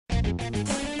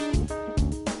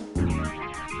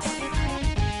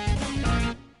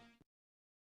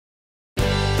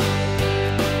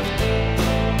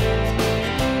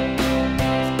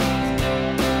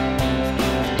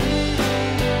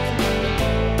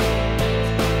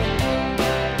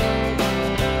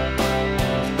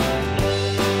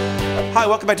Hi,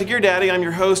 welcome back to Gear Daddy. I'm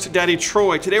your host, Daddy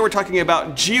Troy. Today we're talking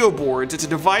about Geoboards. It's a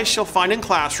device you'll find in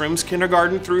classrooms,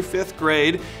 kindergarten through 5th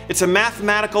grade. It's a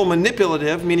mathematical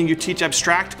manipulative, meaning you teach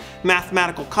abstract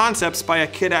mathematical concepts by a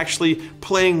kid actually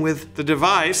playing with the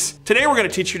device. Today we're going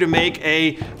to teach you to make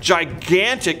a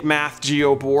gigantic math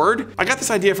geoboard. I got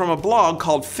this idea from a blog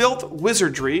called Filth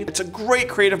Wizardry. It's a great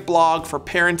creative blog for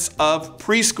parents of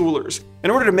preschoolers. In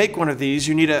order to make one of these,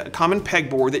 you need a common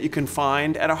pegboard that you can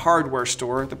find at a hardware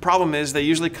store. The problem is they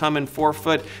usually come in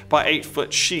 4-foot by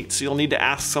 8-foot sheets, so you'll need to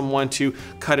ask someone to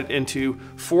cut it into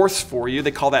fourths for you.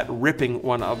 They call that ripping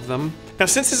one of them. Now,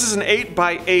 since this is an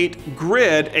 8x8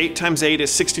 grid, 8 times 8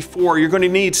 is 64, you're going to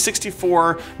need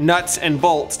 64 nuts and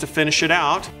bolts to finish it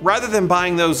out. Rather than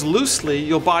buying those loosely,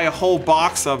 you'll buy a whole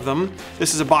box of them.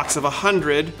 This is a box of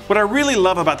 100. What I really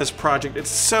love about this project, it's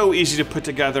so easy to put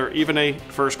together. Even a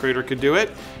first grader could do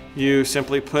it. You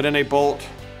simply put in a bolt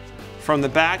from the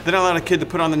back, then allow a kid to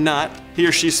put on the nut. He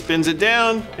or she spins it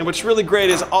down, and what's really great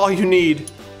is all you need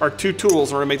are 2 tools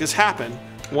in order to make this happen.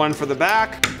 One for the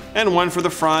back and one for the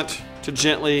front to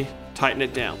gently tighten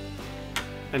it down.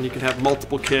 And you can have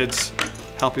multiple kids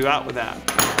help you out with that.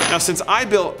 Now, since I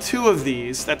built 2 of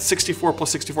these, that's 64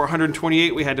 plus 64,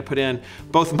 128 we had to put in,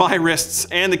 both my wrists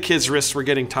and the kids' wrists were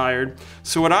getting tired.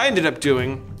 So what I ended up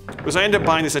doing was I ended up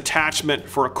buying this attachment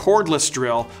for a cordless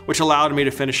drill, which allowed me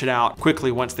to finish it out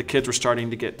quickly once the kids were starting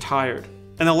to get tired.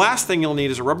 And the last thing you'll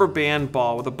need is a rubber band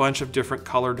ball with a bunch of different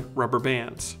colored rubber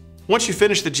bands. Once you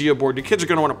finish the geoboard, your kids are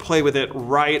going to want to play with it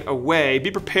right away.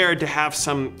 Be prepared to have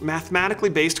some mathematically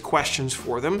based questions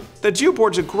for them. The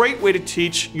geoboard is a great way to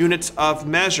teach units of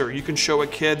measure. You can show a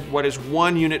kid what is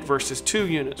 1 unit versus 2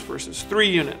 units versus 3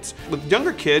 units. With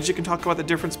younger kids, you can talk about the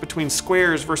difference between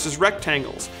squares versus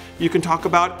rectangles. You can talk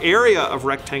about area of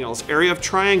rectangles, area of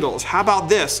triangles. How about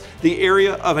this? The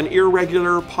area of an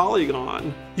irregular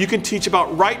polygon. You can teach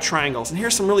about right triangles, and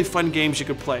here's some really fun games you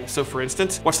could play. So for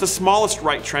instance, what's the smallest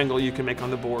right triangle you can make on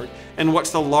the board? And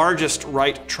what's the largest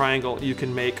right triangle you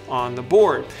can make on the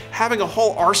board? Having a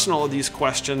whole arsenal of these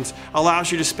questions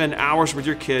allows you to spend hours with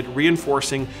your kid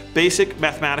reinforcing basic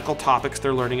mathematical topics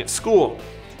they're learning at school.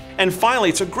 And finally,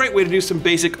 it's a great way to do some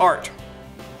basic art.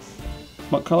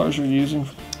 What colors are you using?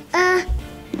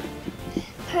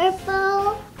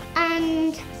 Purple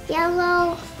and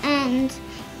yellow and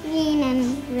green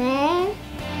and red.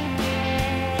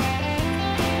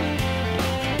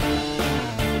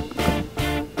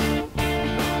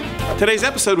 Today's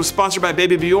episode was sponsored by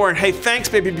Baby Bjorn. Hey, thanks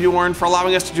Baby Bjorn for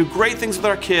allowing us to do great things with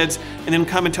our kids and then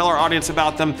come and tell our audience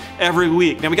about them every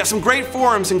week. Now we got some great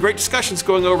forums and great discussions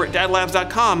going over at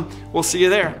DadLabs.com. We'll see you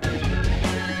there.